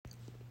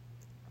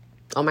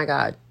Oh my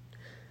God.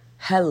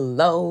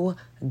 Hello,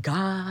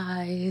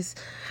 guys.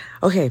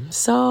 Okay,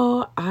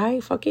 so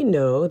I fucking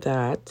know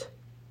that.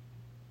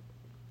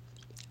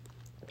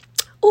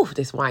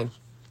 This wine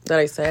that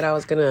I said I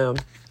was gonna,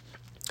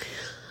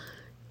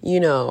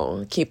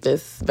 keep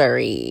this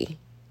very,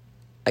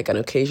 like, an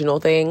occasional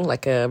thing,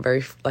 like a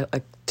very,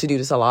 like to do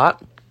this a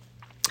lot.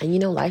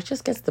 And, life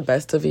just gets the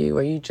best of you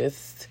where you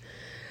just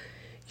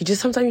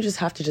sometimes you just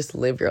have to just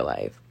live your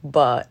life.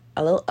 But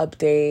a little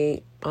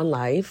update on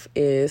life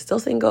is still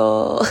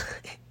single.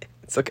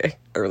 It's okay.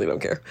 I really don't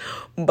care.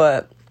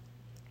 But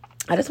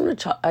I just want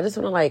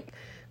to like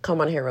come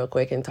on here real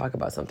quick and talk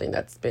about something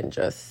that's been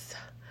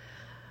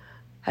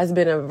has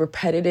been a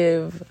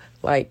repetitive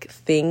like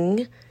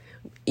thing,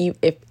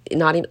 if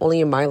not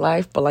only in my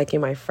life, but like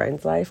in my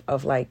friend's life,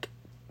 of like,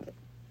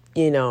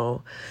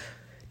 not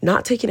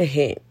taking a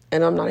hint.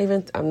 And I'm not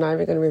even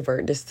going to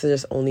revert this to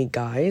just only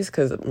guys,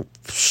 because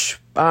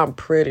I'm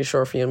pretty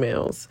sure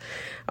females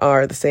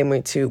are the same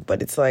way too.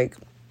 But it's like,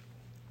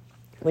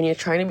 when you're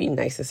trying to be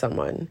nice to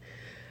someone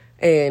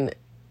and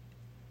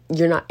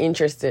you're not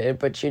interested,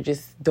 but you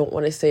just don't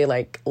want to say,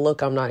 like,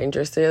 look, I'm not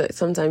interested.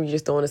 Sometimes you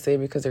just don't want to say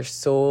because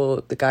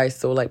the guy's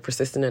so like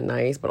persistent and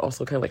nice, but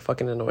also kind of like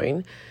fucking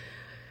annoying.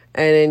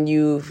 And then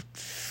you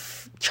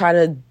try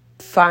to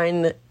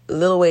find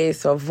little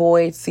ways to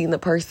avoid seeing the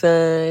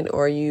person,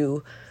 or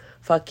you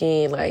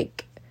fucking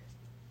like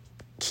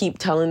keep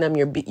telling them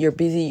you're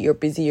busy.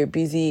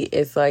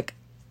 It's like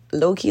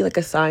low key like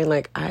a sign,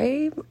 like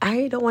I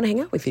don't want to hang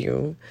out with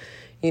you.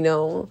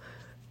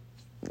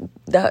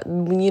 That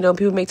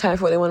people make time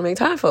for what they want to make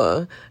time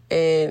for.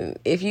 And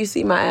if you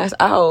see my ass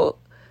out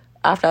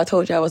after I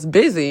told you I was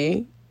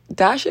busy,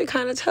 that should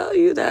kind of tell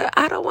you that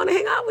I don't want to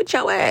hang out with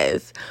your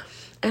ass.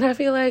 And I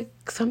feel like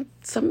some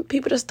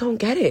people just don't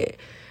get it.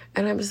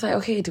 And I'm just like,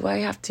 okay, do I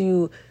have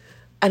to?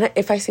 And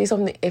if I say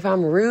something, if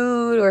I'm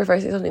rude, or if I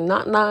say something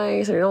not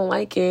nice, or they don't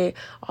like it,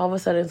 all of a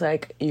sudden it's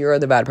like, you're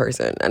the bad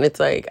person. And it's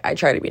like, I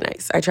try to be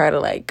nice. I try to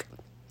like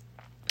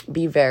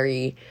be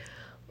very,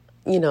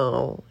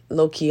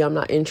 low key, I'm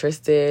not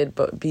interested,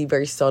 but be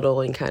very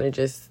subtle and kind of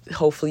just,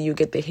 hopefully you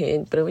get the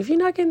hint. But if you're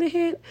not getting the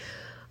hint,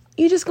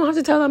 you just gonna have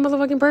to tell that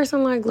motherfucking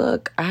person, like,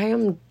 look,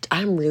 I'm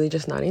really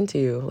just not into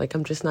you. Like,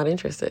 I'm just not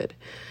interested.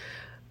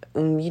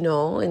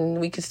 And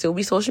we could still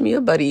be social media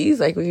buddies.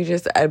 Like, we could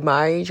just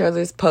admire each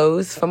other's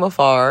posts from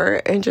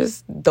afar and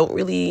just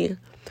we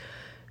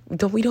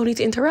don't need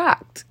to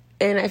interact.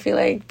 And I feel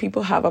like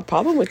people have a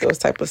problem with those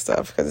type of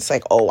stuff, because it's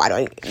like, oh, why do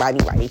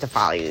I need to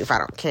follow you if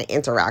I can't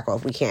interact, or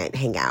if we can't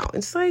hang out?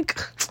 It's like,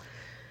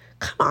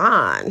 come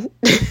on.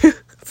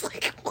 It's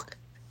like,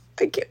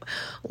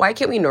 why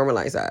can't we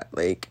normalize that?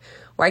 Like,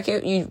 why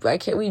can't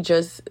we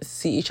just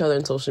see each other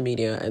on social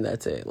media and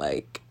that's it?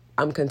 Like,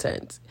 I'm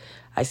content.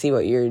 I see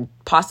what you're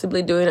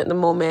possibly doing at the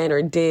moment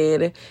or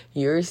did.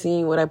 You're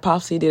seeing what I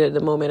possibly did at the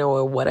moment,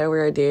 or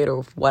whatever I did,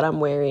 or what I'm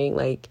wearing.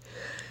 Like,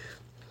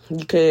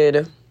 you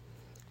could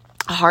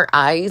heart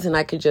eyes and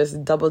I could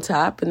just double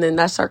tap, and then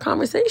that's our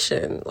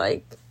conversation.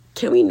 Like,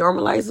 can we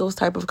normalize those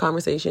type of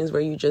conversations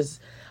where you just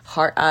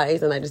heart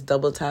eyes and I just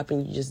double tap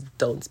and you just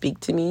don't speak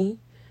to me?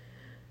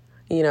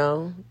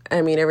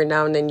 I mean, every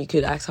now and then you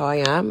could ask how I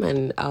am,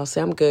 and I'll say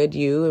I'm good,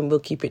 and we'll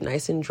keep it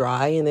nice and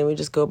dry, and then we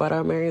just go about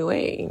our merry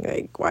way.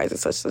 Like, why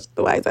is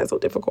that so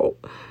difficult?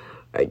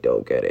 I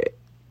don't get it.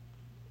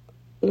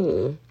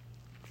 I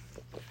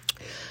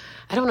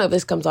don't know if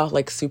this comes off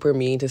like super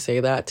mean to say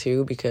that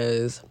too,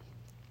 because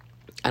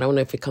I don't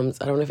know if it comes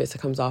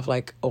off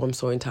like, oh, I'm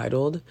so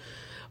entitled,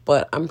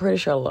 but I'm pretty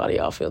sure a lot of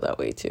y'all feel that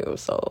way too.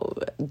 So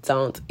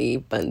don't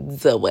even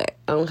do it,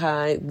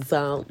 okay?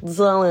 Don't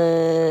do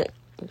it.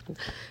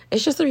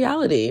 It's just the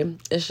reality.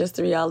 It's just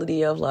the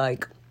reality of,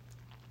 like,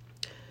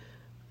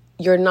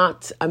 you're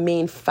not a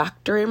main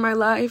factor in my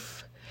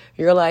life.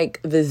 You're like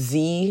the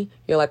Z.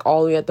 You're like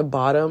all the way at the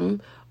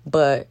bottom.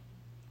 But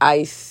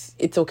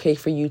it's okay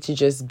for you to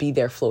just be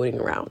there floating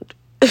around.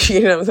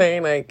 You know what I'm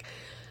saying? Like,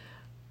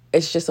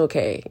 it's just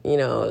okay.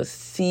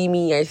 See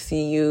me, I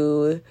see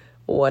you,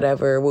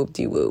 whatever,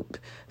 whoop-de-whoop.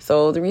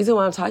 So the reason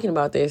why I'm talking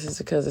about this is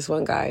because this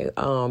one guy,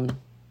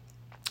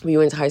 we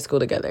went to high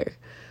school together.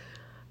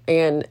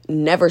 And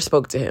never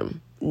spoke to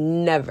him.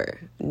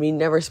 Never. We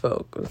never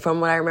spoke. From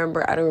what I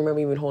remember, I don't remember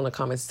even holding a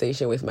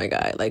conversation with my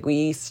guy. Like,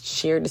 we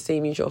shared the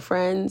same mutual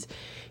friends.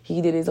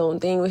 He did his own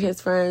thing with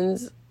his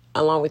friends,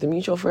 along with the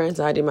mutual friends.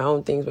 I did my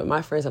own things with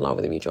my friends, along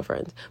with the mutual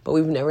friends. But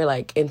we've never,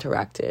 like,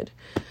 interacted.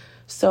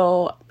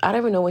 So I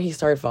don't even know when he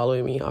started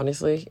following me,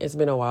 honestly. It's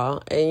been a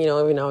while. And,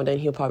 every now and then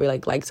he'll probably,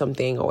 like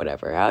something or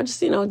whatever. I'll just,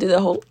 do the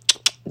whole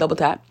double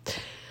tap.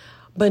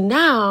 But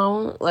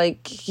now,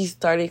 like, he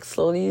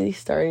slowly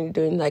starting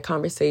doing, like,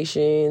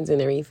 conversations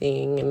and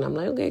everything. And I'm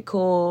like, okay,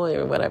 cool,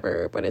 or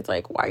whatever. But it's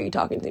like, why are you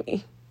talking to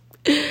me?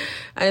 And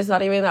it's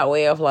not even that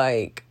way of,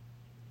 like,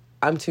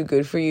 I'm too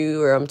good for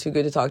you or I'm too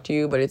good to talk to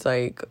you. But it's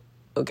like,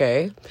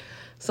 okay.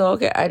 So,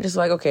 okay, I just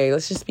like, okay,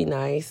 let's just be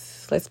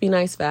nice. Let's be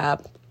nice,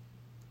 fab.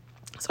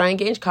 So I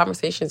engaged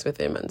conversations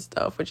with him and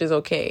stuff, which is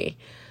okay.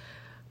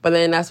 But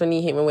then that's when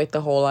he hit me with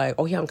the whole, like,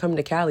 oh, yeah, I'm coming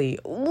to Cali.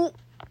 Ooh.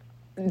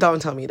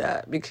 don't tell me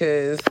that,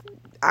 because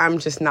I'm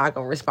just not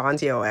going to respond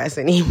to your ass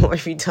anymore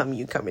if you tell me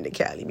you coming to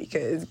Cali,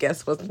 because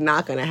guess what's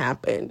not going to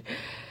happen?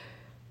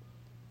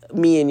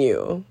 Me and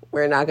you,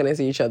 we're not going to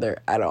see each other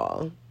at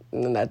all.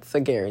 And that's a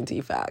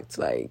guarantee fact.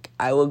 Like,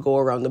 I will go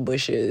around the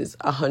bushes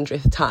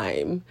 100th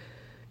time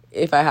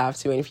if I have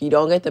to. And if you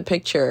don't get the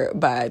picture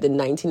by the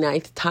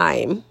 99th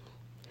time,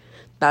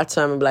 that's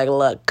when I'm like,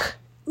 look,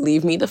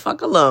 leave me the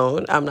fuck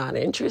alone. I'm not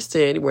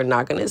interested. We're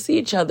not going to see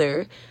each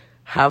other.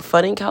 Have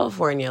fun in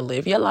California.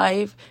 Live your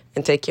life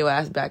and take your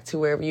ass back to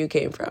wherever you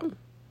came from.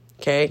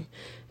 Okay?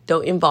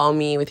 Don't involve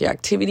me with your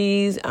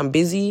activities. I'm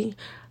busy.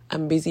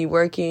 I'm busy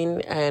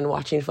working and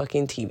watching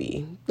fucking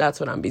TV. That's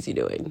what I'm busy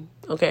doing.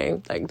 Okay?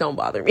 Like, don't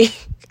bother me.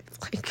 It's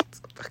fucking...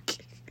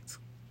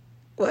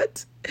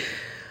 What?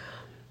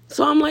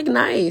 So I'm like,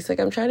 nice. Like,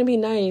 I'm trying to be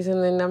nice.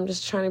 And then I'm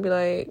just trying to be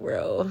like,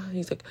 bro.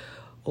 He's like,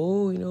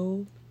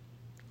 oh,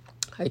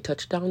 I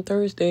touched down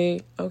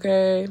Thursday.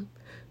 Okay.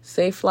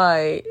 Safe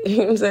flight. You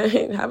know what I'm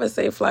saying? Have a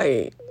safe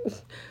flight.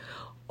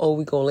 Oh,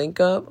 we gonna link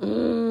up? I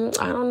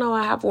don't know.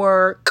 I have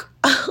work.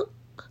 I'm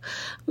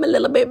a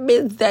little bit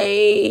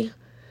busy.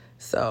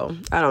 So,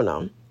 I don't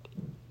know.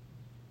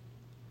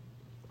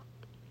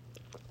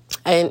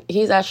 And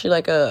he's actually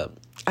like I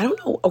don't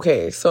know.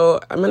 Okay, so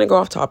I'm going to go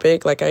off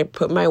topic. Like, I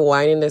put my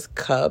wine in this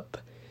cup,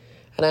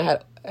 and I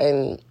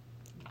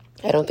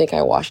don't think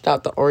I washed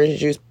out the orange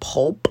juice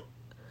pulp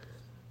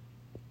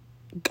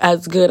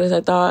as good as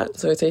I thought.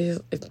 So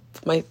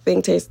my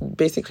thing tastes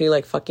basically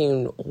like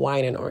fucking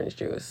wine and orange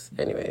juice.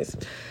 Anyways,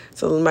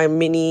 so my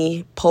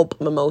mini pulp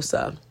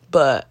mimosa.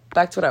 But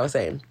back to what I was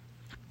saying.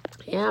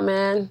 Yeah,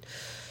 man.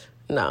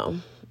 No.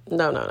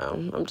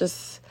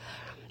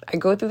 I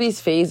go through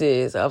these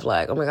phases of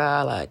like, oh my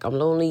God, like I'm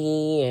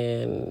lonely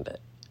and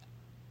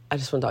I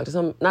just want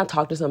to not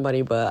talk to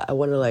somebody, but I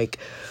want to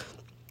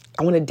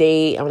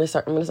date. I'm going to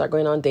start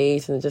going on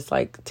dates and just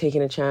like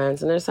taking a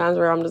chance. And there's times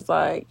where I'm just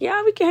like,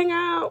 yeah, we can hang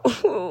out.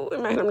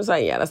 In my head, I'm just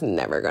like, yeah, that's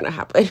never going to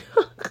happen.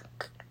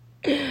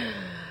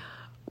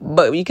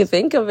 But you could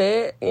think of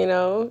it, and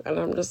I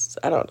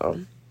don't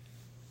know.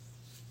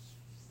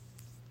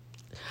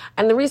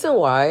 And the reason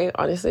why,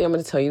 honestly, I'm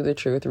going to tell you the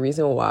truth. The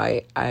reason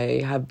why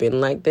I have been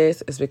like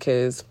this is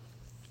because,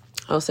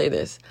 I'll say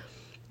this.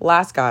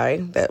 Last guy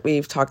that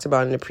we've talked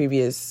about in the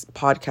previous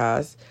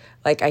podcast,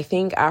 like, I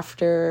think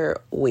after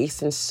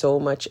wasting so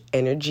much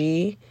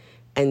energy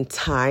and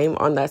time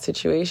on that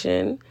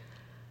situation,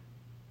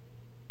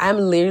 I'm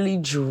literally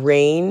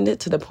drained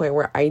to the point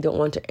where I don't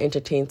want to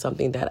entertain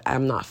something that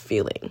I'm not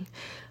feeling.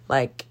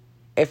 Like,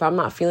 if I'm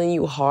not feeling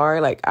you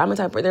hard, like, I'm the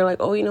type where they're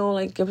like, oh,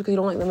 like, because you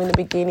don't like them in the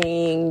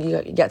beginning,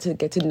 you got to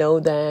get to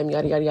know them,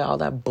 yada, yada, yada, all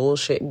that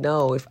bullshit.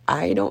 No, if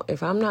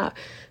I'm not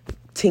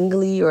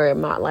tingly or I'm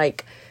not,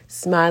 like,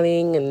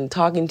 smiling and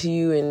talking to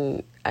you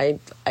and I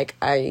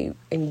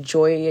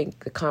enjoy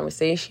the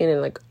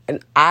conversation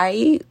and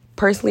I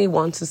personally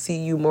want to see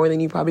you more than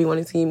you probably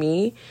want to see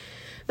me,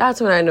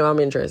 that's when I know I'm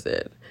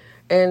interested.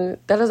 And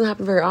that doesn't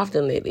happen very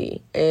often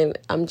lately. And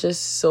I'm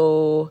just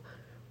so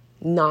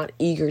not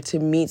eager to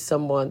meet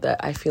someone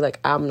that I feel like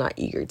I'm not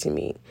eager to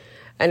meet.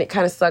 And it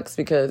kind of sucks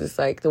because it's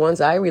like the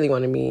ones I really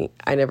want to meet,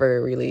 I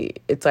never really,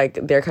 it's like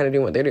they're kind of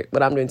doing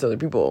what I'm doing to other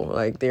people.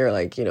 Like they're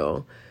like,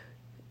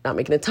 not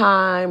making the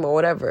time or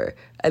whatever.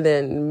 And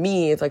then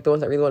me, it's like the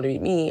ones that really want to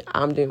meet me,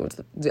 I'm doing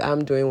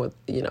what,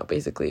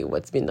 basically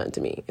what's been done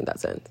to me in that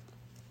sense.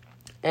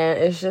 And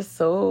it's just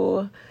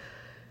so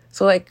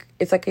like,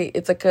 it's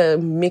like a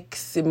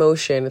mixed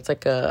emotion. It's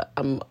like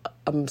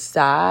I'm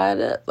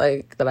sad,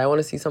 like, that I want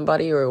to see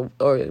somebody or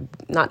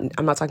not.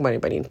 I'm not talking about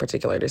anybody in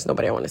particular. There's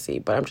nobody I want to see,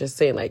 but I'm just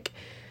saying, like,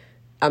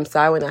 I'm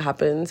sad when that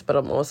happens, but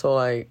I'm also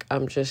like,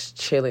 I'm just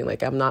chilling.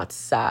 Like, I'm not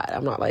sad.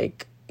 I'm not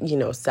like,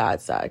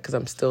 sad, because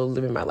I'm still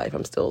living my life.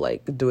 I'm still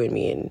like doing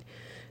me and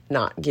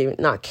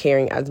not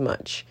caring as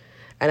much.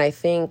 And I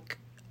think,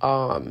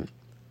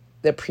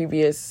 the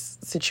previous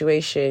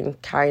situation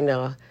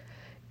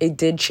it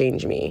did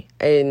change me,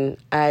 and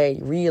I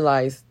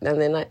realized,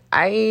 and then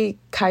I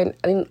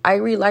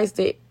realized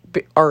it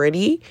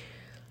already,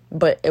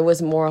 but it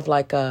was more of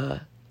like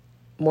a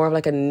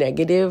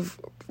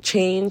negative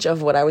change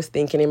of what I was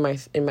thinking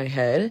in my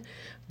head,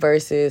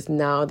 versus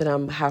now that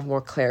I have more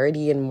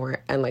clarity and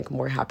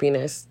more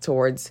happiness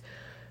towards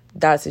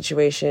that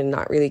situation,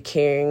 not really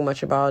caring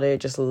much about it,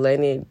 just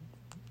letting it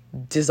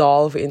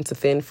dissolve into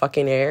thin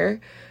fucking air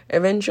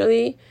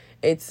eventually.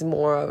 It's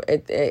more of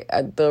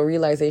the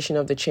realization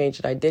of the change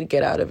that I did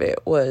get out of it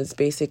was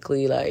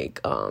basically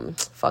like, I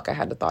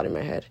had the thought in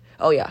my head.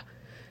 Oh yeah.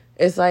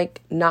 It's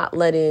like not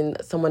letting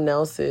someone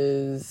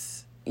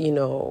else's,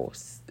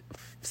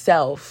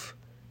 self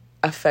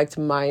affect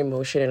my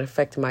emotion and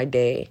affect my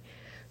day.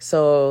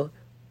 So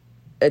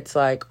it's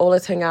like, oh,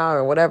 let's hang out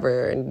or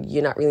whatever. And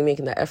you're not really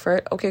making the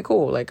effort. Okay,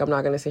 cool. Like, I'm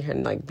not going to sit here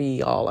and like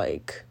be all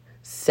like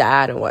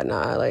sad and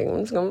whatnot. Like,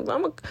 I'm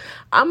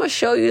gonna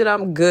show you that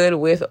I'm good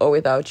with or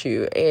without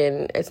you.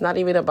 And it's not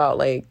even about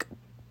like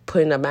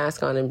putting a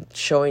mask on and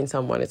showing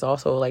someone. It's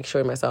also like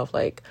showing myself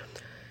like,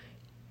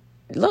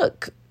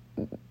 look,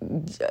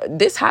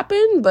 this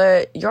happened,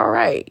 but you're all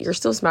right. You're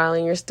still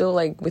smiling. You're still,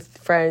 like, with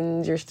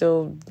friends. You're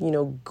still,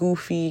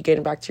 goofy,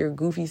 getting back to your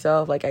goofy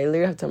self. Like, I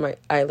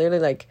literally,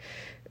 like,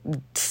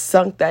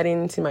 sunk that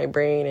into my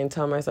brain and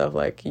tell myself,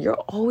 like, you're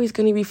always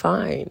going to be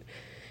fine.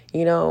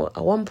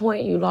 At one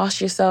point you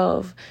lost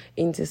yourself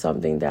into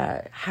something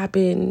that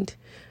happened,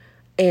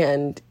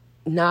 and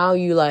now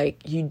you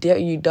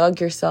dug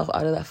yourself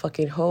out of that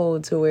fucking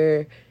hole to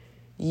where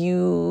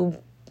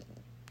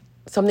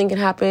something can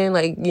happen,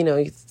 like,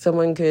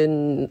 someone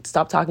can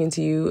stop talking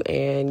to you,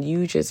 and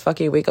you just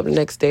fucking wake up the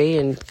next day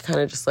and kind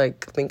of just,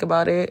 like, think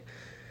about it,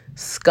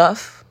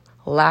 scuff,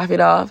 laugh it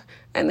off,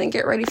 and then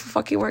get ready for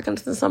fucking work on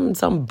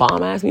some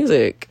bomb-ass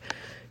music,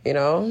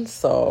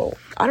 So,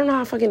 I don't know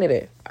how I fucking did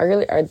it.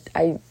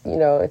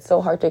 It's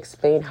so hard to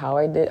explain how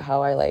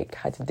I like,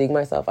 had to dig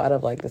myself out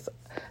of, like,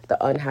 the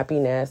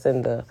unhappiness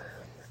and the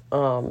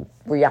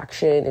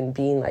reaction and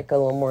being, like, a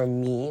little more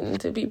mean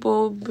to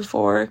people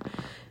before.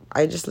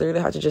 I just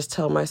literally had to just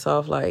tell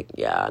myself, like,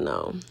 yeah,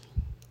 no,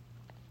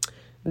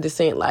 this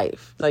ain't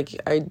life. Like,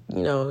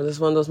 there's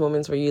one of those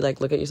moments where you,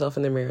 like, look at yourself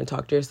in the mirror and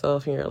talk to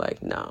yourself, and you're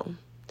like,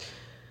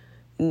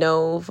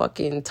 no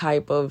fucking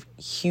type of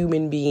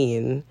human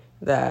being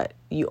that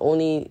you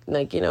only,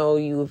 like,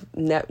 you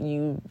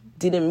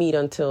didn't meet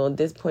until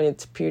this point in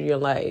period of your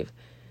life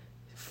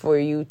for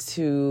you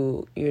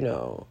to,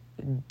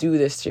 do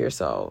this to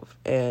yourself.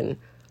 And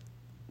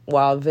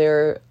while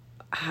they're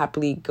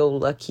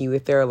happily-go-lucky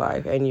with their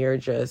life and you're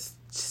just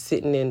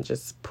sitting in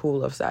just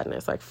pool of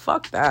sadness, like,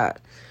 fuck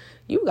that.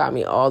 You got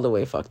me all the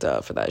way fucked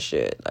up for that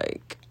shit.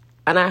 Like,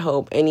 and I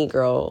hope any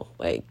girl,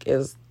 like,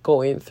 is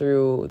going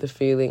through the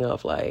feeling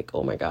of, like,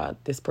 oh my God,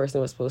 this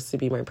person was supposed to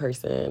be my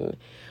person,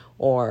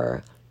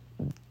 or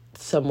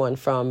someone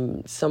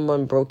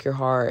broke your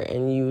heart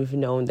and you've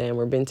known them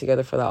or been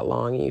together for that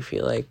long and you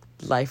feel like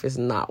life is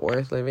not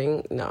worth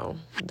living. No,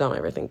 don't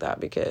ever think that,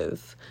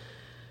 because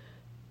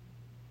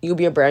you'll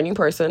be a brand new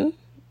person,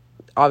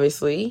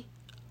 obviously,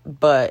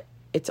 but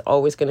it's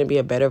always going to be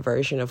a better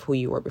version of who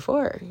you were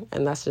before.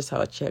 And that's just how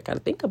you got to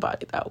think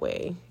about it that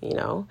way,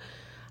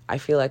 I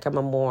feel like I'm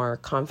a more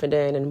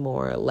confident and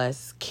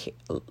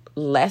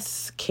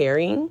less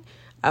caring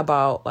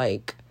about,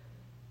 like,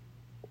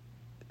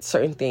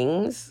 certain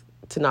things,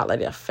 to not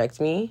let it affect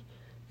me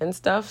and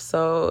stuff.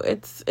 So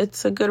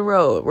it's a good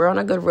road. We're on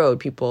a good road,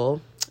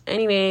 people.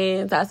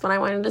 Anyways, that's what I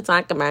wanted to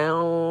talk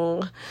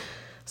about.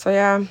 So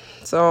yeah,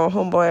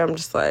 homeboy, I'm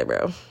just like,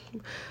 bro,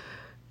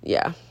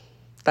 yeah,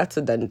 that's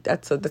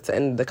the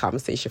end of the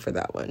conversation for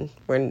that one.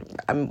 We're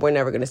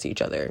never gonna see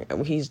each other.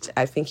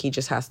 I think he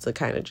just has to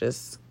kind of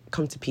just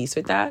come to peace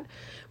with that,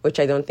 which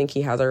I don't think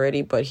he has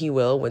already, but he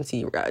will once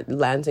he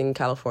lands in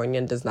California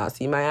and does not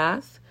see my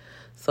ass.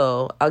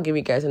 So I'll give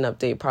you guys an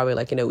update probably,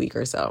 like, in a week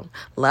or so.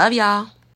 Love y'all.